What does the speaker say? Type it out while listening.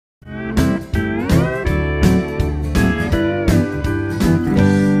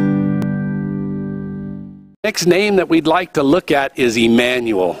Next name that we'd like to look at is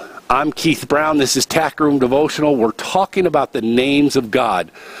Immanuel. I'm Keith Brown. This is Tack Room Devotional. We're talking about the names of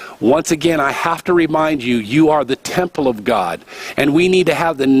God. Once again, I have to remind you, you are the temple of God. And we need to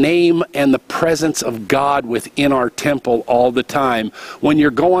have the name and the presence of God within our temple all the time. When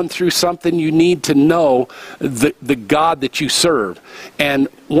you're going through something, you need to know the God that you serve. And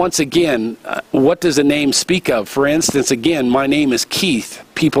once again, what does a name speak of? For instance, again, my name is Keith.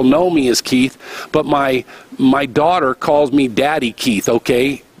 People know me as Keith, but my daughter calls me Daddy Keith,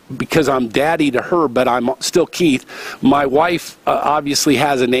 okay? Because I'm daddy to her, but I'm still Keith. My wife obviously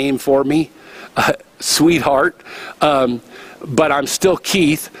has a name for me, sweetheart, but I'm still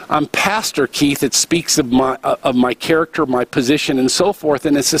Keith. I'm Pastor Keith. It speaks of my character, my position, and so forth,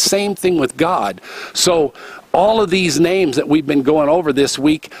 and it's the same thing with God. So all of these names that we've been going over this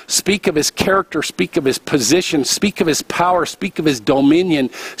week speak of his character, speak of his position, speak of his power, speak of his dominion,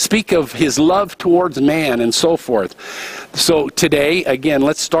 speak of his love towards man, and so forth. So today, again,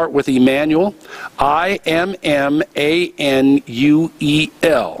 let's start with Immanuel. Immanuel.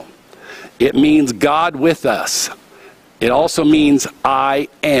 It means God with us. It also means I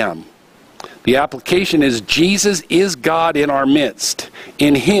am. The application is Jesus is God in our midst.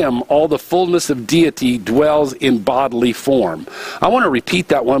 In him, all the fullness of deity dwells in bodily form. I want to repeat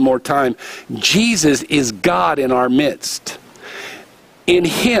that one more time. Jesus is God in our midst. In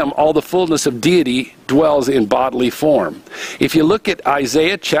him, all the fullness of deity dwells in bodily form. If you look at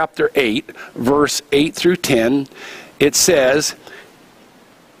Isaiah chapter 8, verse 8 through 10, it says,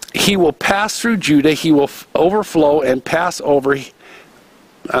 he will pass through Judah, he will overflow and pass over.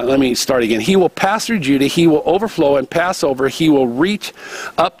 Let me start again. He will pass through Judah, he will overflow and pass over, he will reach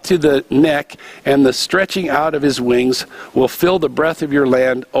up to the neck, and the stretching out of his wings will fill the breadth of your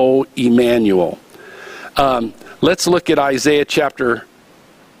land, O Immanuel. Let's look at Isaiah chapter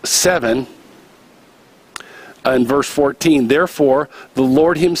 7 and verse 14. Therefore, the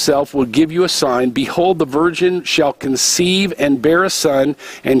Lord himself will give you a sign. Behold, the virgin shall conceive and bear a son,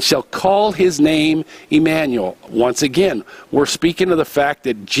 and shall call his name Immanuel. Once again, we're speaking of the fact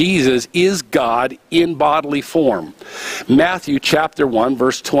that Jesus is God in bodily form. Matthew chapter 1,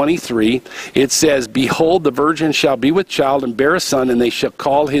 verse 23, it says, behold, the virgin shall be with child and bear a son, and they shall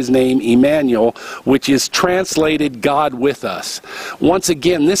call his name Immanuel, which is translated God with us. Once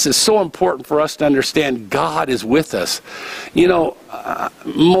again, this is so important for us to understand. God is with us. You know,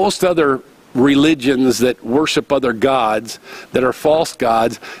 most other religions that worship other gods, that are false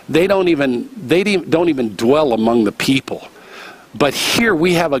gods, they don't even dwell among the people. But here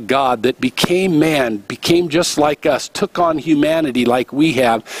we have a God that became man, became just like us, took on humanity like we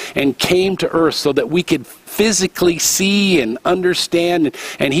have, and came to earth so that we could physically see and understand,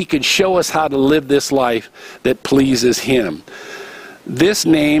 and he could show us how to live this life that pleases him. This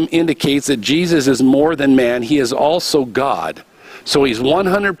name indicates that Jesus is more than man. He is also God. So he's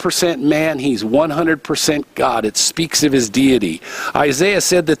 100% man, he's 100% God. It speaks of his deity. Isaiah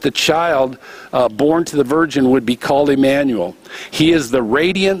said that the child born to the virgin would be called Immanuel. He is the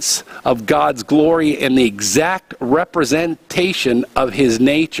radiance of God's glory and the exact representation of his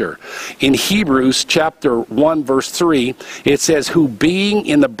nature. In Hebrews chapter 1 verse 3, it says, who being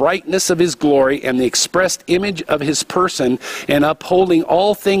in the brightness of his glory and the expressed image of his person, and upholding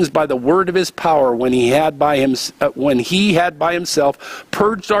all things by the word of his power, when he had by himself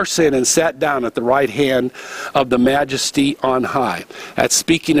purged our sin and sat down at the right hand of the majesty on high. That's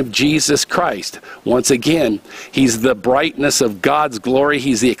speaking of Jesus Christ. Once again, he's the brightness of God's glory.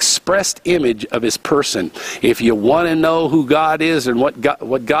 He's the expressed image of his person. If you want to know who God is and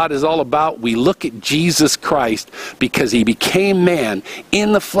what God is all about, we look at Jesus Christ, because he became man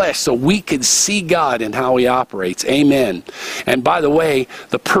in the flesh so we could see God and how he operates. Amen. And by the way,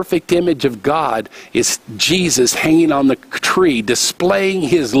 the perfect image of God is Jesus hanging on the tree, displaying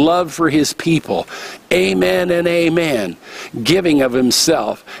his love for his people. Amen and amen. Giving of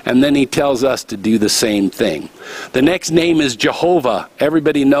himself. And then he tells us to do the same thing. The next name is Jehovah.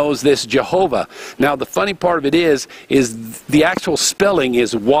 Everybody knows this, Jehovah. Now the funny part of it is the actual spelling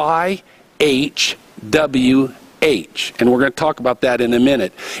is Y-H-W-H. And we're going to talk about that in a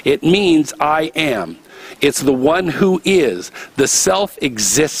minute. It means I am. It's the one who is, the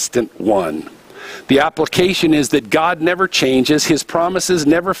self-existent one. The application is that God never changes. His promises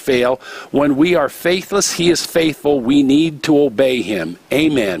never fail. When we are faithless, he is faithful. We need to obey him.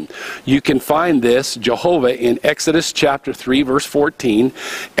 Amen. You can find this, Jehovah, in Exodus chapter 3, verse 14,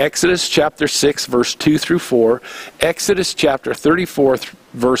 Exodus chapter 6, verse 2 through 4, Exodus chapter 34,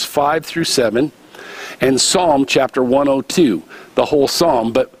 verse 5 through 7, and Psalm chapter 102, the whole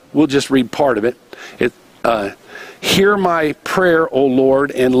psalm, but we'll just read part of it. Hear my prayer, O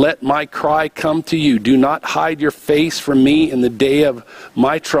Lord, and let my cry come to you. Do not hide your face from me in the day of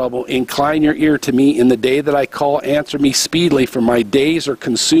my trouble. Incline your ear to me in the day that I call. Answer me speedily, for my days are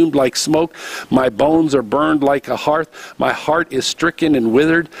consumed like smoke. My bones are burned like a hearth. My heart is stricken and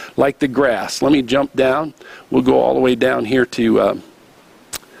withered like the grass. Let me jump down. We'll go all the way down here to...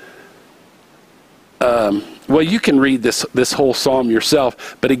 well, you can read this whole psalm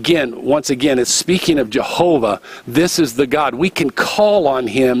yourself, but again, once again, it's speaking of Jehovah. This is the God. We can call on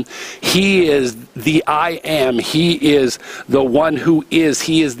him. He is the I am. He is the one who is.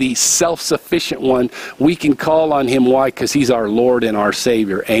 He is the self-sufficient one. We can call on him. Why? Because he's our Lord and our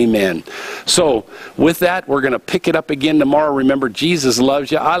Savior. Amen. So, with that, we're going to pick it up again tomorrow. Remember, Jesus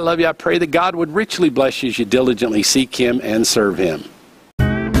loves you. I love you. I pray that God would richly bless you as you diligently seek him and serve him.